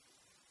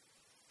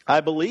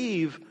 I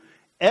believe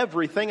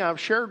everything I've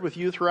shared with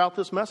you throughout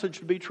this message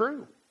to be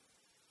true.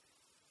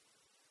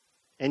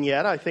 And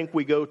yet I think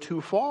we go too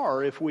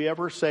far if we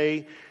ever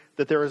say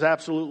that there is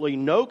absolutely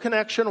no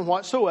connection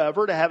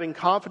whatsoever to having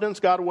confidence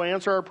God will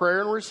answer our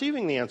prayer and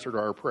receiving the answer to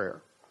our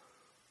prayer.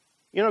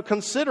 You know,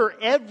 consider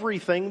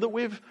everything that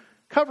we've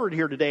covered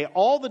here today,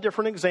 all the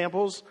different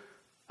examples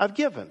I've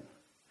given.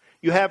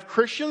 You have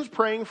Christians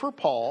praying for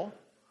Paul,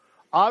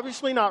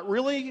 obviously not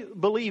really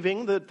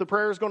believing that the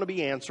prayer is going to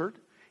be answered,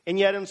 and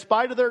yet in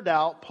spite of their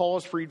doubt, Paul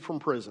is freed from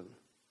prison.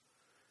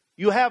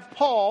 You have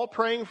Paul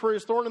praying for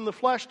his thorn in the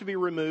flesh to be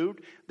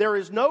removed. There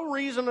is no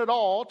reason at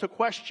all to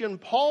question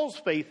Paul's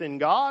faith in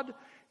God,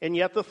 and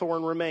yet the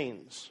thorn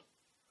remains.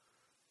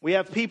 We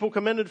have people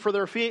commended for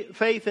their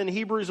faith in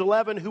Hebrews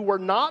 11 who were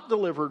not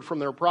delivered from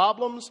their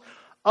problems.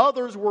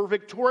 Others were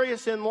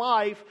victorious in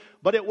life,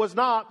 but it was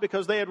not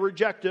because they had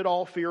rejected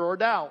all fear or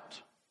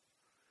doubt.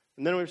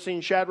 And then we've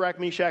seen Shadrach,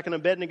 Meshach, and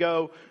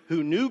Abednego,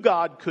 who knew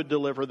God could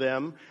deliver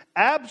them,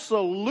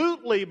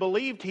 absolutely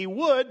believed he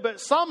would, but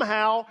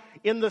somehow,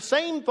 in the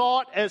same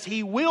thought as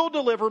he will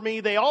deliver me,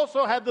 they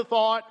also had the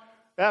thought,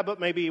 but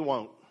maybe he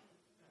won't.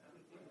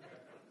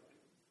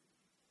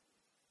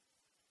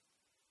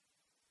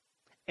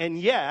 And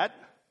yet,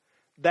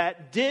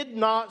 that did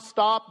not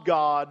stop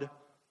God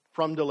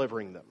from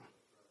delivering them.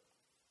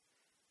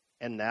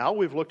 And now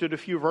we've looked at a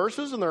few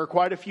verses, and there are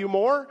quite a few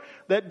more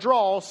that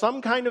draw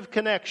some kind of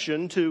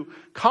connection to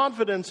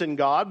confidence in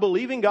God,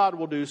 believing God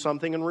will do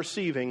something, and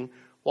receiving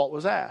what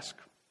was asked.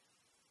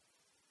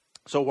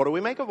 So what do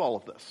we make of all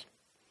of this?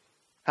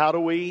 How do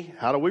we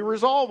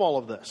resolve all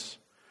of this?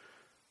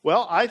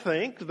 Well, I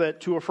think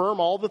that to affirm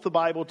all that the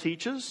Bible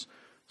teaches,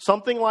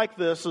 something like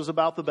this is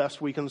about the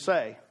best we can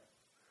say.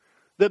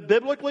 That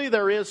biblically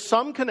there is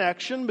some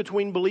connection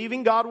between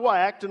believing God will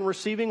act and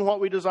receiving what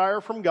we desire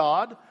from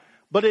God,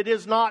 but it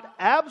is not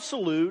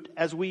absolute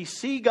as we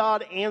see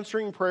God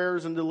answering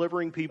prayers and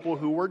delivering people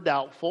who were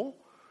doubtful.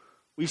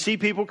 We see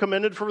people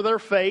commended for their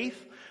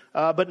faith,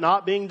 but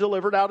not being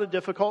delivered out of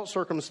difficult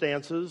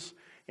circumstances.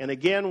 And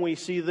again, we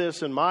see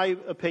this, in my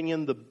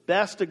opinion, the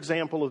best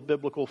example of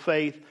biblical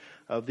faith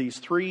of these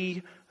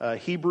three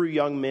Hebrew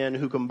young men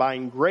who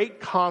combined great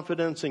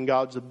confidence in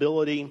God's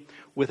ability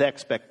with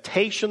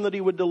expectation that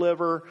he would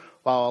deliver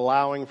while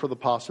allowing for the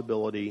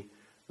possibility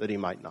that he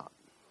might not.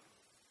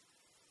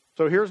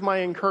 So here's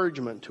my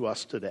encouragement to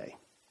us today.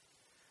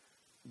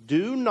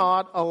 Do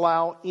not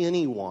allow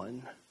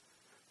anyone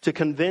to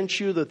convince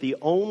you that the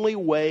only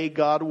way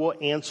God will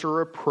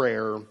answer a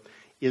prayer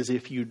is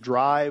if you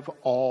drive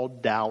all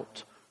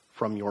doubt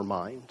from your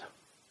mind.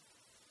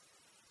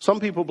 Some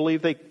people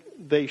believe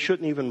they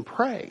shouldn't even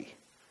pray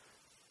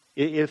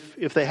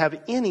if they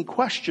have any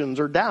questions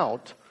or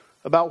doubt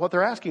about what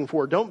they're asking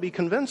for. Don't be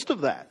convinced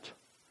of that.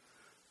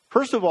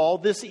 First of all,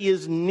 this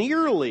is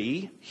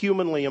nearly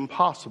humanly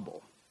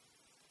impossible.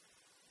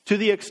 To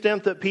the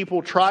extent that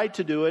people try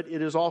to do it,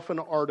 it is often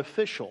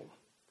artificial.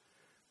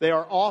 They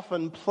are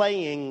often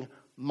playing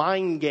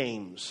mind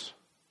games.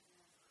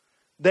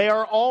 They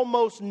are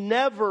almost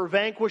never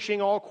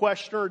vanquishing all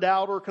question or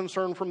doubt or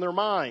concern from their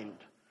mind.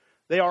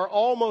 They are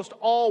almost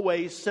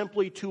always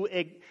simply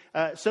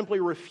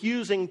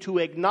refusing to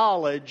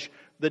acknowledge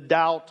the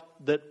doubt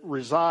that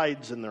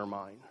resides in their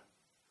mind.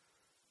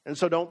 And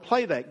so don't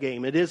play that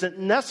game. It isn't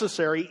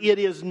necessary. It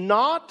is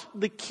not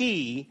the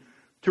key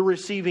to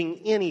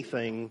receiving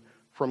anything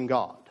from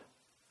God.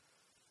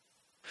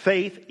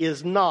 Faith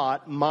is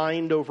not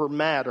mind over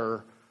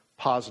matter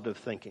positive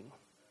thinking.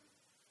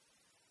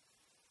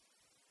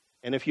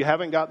 And if you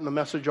haven't gotten the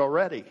message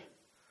already,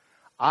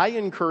 I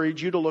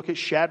encourage you to look at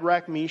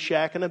Shadrach,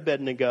 Meshach, and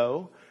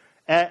Abednego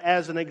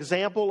as an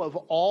example of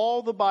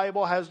all the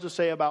Bible has to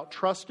say about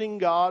trusting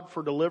God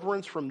for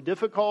deliverance from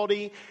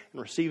difficulty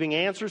and receiving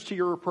answers to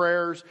your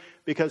prayers,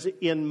 because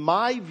in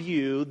my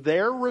view,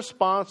 their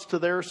response to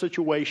their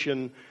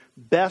situation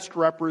best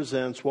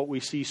represents what we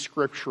see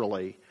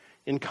scripturally,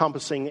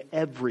 encompassing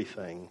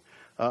everything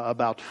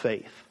about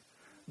faith.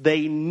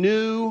 They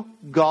knew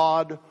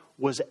God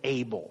was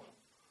able.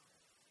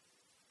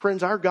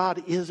 Friends, our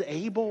God is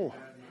able.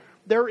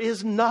 There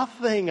is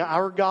nothing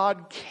our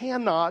God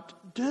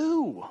cannot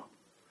do.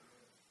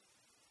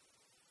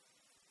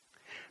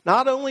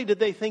 Not only did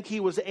they think he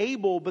was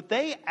able, but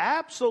they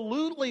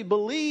absolutely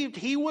believed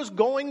he was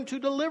going to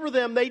deliver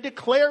them. They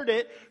declared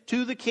it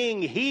to the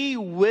king. He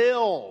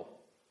will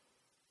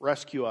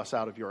rescue us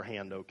out of your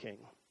hand, O king.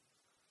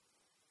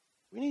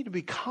 We need to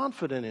be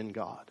confident in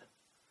God,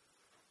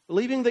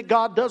 believing that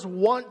God does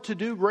want to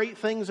do great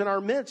things in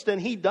our midst,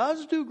 and he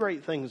does do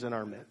great things in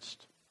our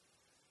midst.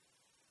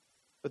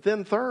 But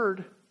then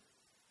third,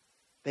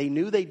 they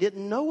knew they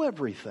didn't know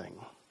everything.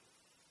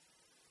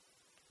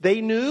 They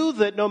knew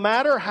that no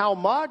matter how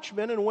much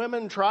men and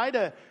women try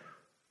to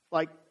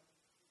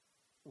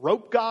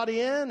rope God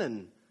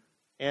in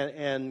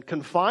and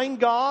confine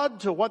God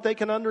to what they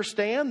can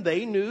understand,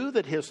 they knew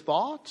that his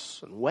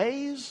thoughts and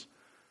ways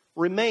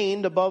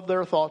remained above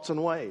their thoughts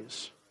and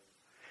ways.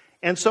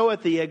 And so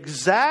at the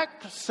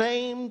exact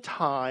same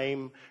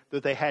time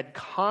that they had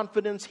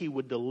confidence he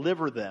would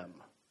deliver them,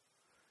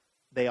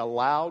 they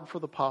allowed for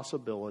the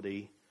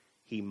possibility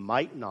he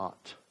might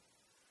not,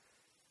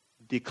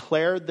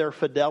 declared their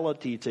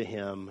fidelity to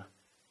him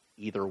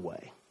either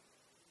way.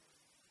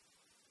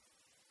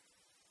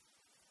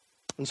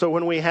 And so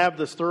when we have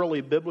this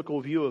thoroughly biblical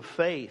view of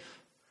faith,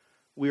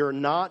 we are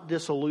not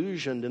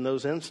disillusioned in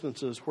those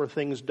instances where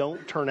things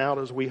don't turn out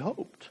as we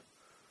hoped.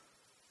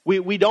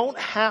 We don't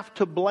have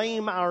to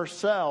blame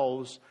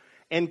ourselves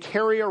and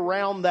carry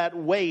around that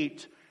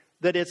weight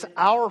that it's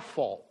our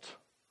fault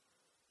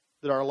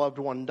that our loved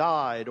one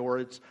died, or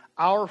it's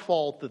our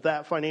fault that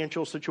that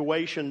financial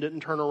situation didn't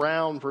turn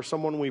around for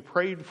someone we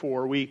prayed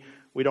for. We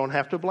don't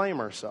have to blame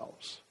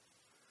ourselves.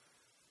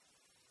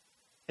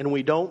 And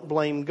we don't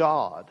blame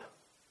God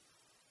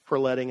for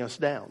letting us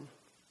down,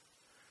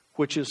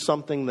 which is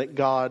something that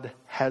God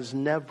has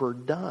never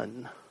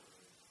done.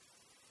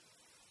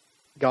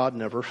 God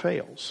never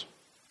fails.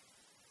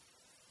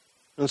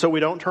 And so we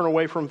don't turn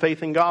away from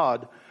faith in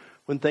God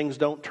when things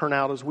don't turn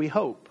out as we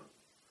hope,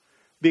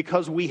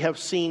 because we have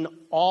seen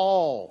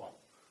all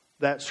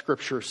that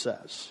Scripture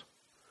says.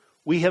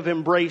 We have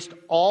embraced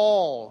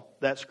all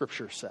that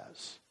Scripture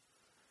says.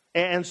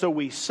 And so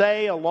we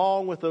say,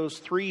 along with those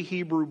 3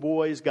 Hebrew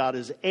boys, God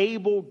is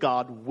able,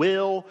 God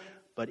will,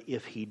 but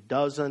if he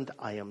doesn't,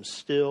 I am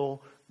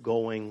still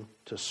going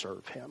to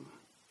serve him.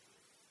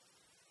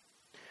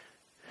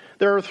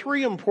 There are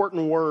 3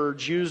 important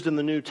words used in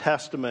the New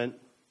Testament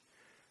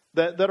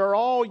that are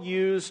all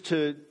used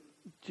to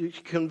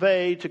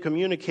convey, to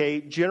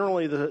communicate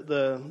generally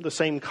the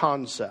same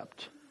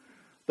concept.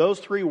 Those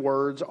 3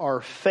 words are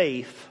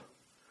faith,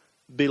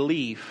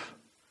 belief,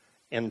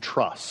 and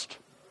trust.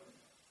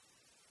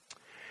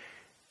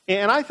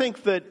 And I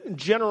think that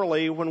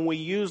generally when we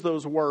use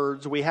those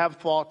words, we have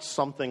thoughts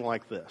something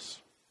like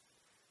this.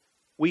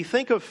 We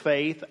think of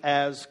faith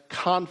as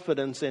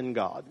confidence in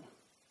God.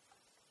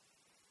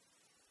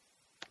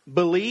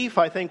 Belief,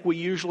 I think we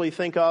usually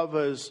think of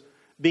as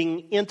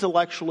being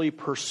intellectually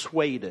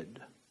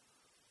persuaded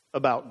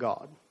about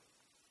God.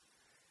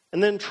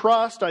 And then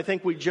trust, I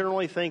think we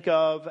generally think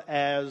of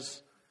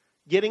as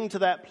getting to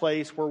that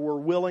place where we're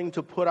willing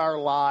to put our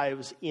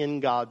lives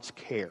in God's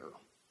care.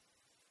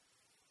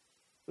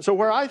 So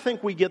where I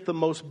think we get the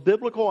most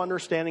biblical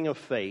understanding of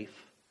faith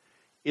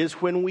is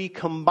when we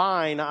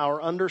combine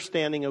our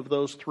understanding of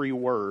those 3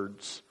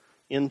 words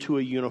into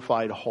a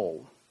unified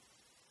whole.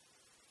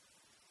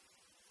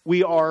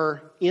 We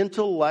are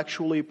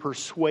intellectually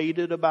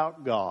persuaded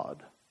about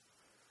God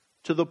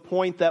to the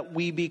point that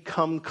we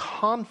become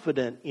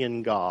confident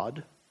in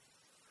God,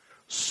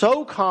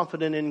 so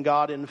confident in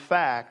God, in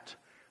fact,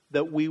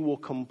 that we will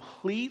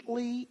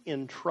completely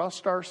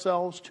entrust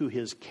ourselves to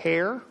his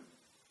care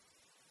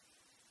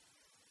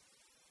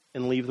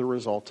and leave the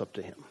results up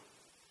to him.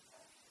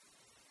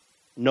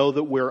 Know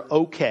that we're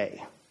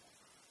okay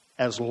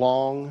as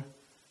long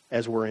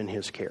as we're in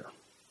his care.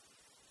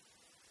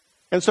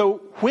 And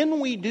so when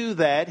we do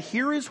that,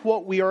 here is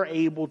what we are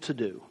able to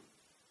do.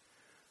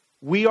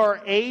 We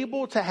are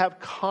able to have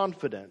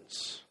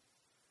confidence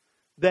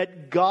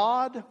that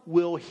God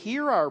will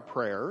hear our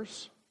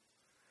prayers,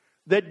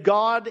 that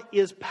God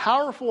is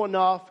powerful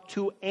enough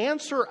to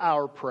answer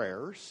our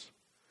prayers.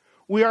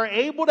 We are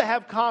able to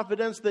have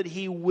confidence that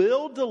he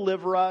will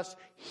deliver us,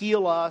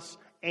 heal us,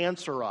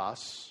 answer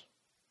us.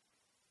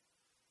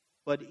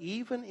 But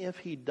even if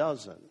he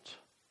doesn't,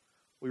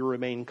 we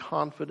remain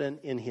confident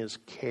in his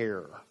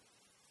care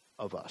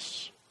of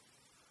us.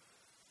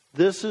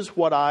 This is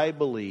what I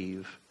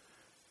believe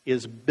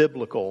is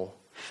biblical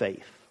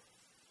faith.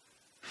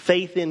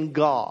 Faith in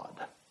God,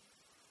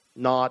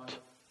 not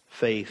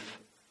faith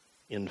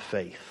in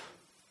faith.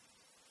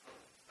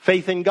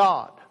 Faith in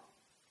God,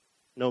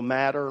 no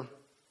matter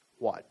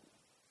what.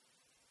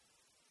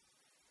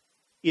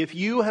 If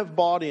you have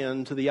bought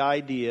into the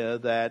idea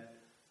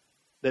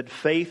that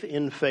faith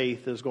in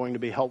faith is going to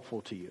be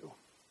helpful to you,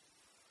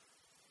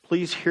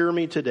 please hear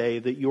me today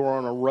that you are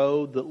on a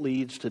road that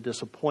leads to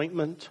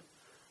disappointment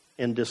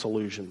and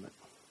disillusionment.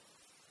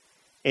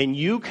 And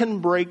you can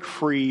break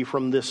free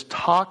from this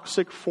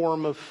toxic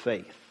form of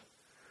faith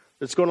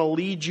It's going to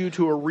lead you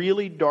to a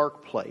really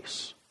dark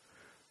place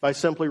by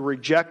simply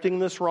rejecting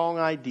this wrong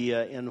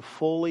idea and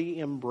fully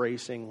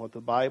embracing what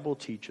the Bible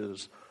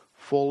teaches,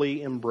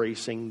 fully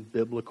embracing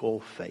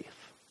biblical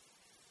faith.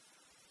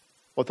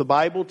 What the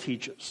Bible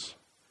teaches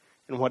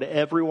and what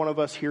every one of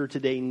us here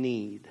today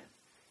need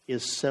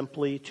is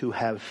simply to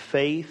have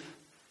faith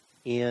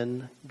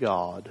in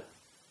God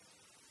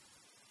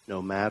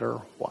no matter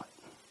what.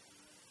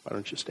 Why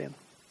don't you stand?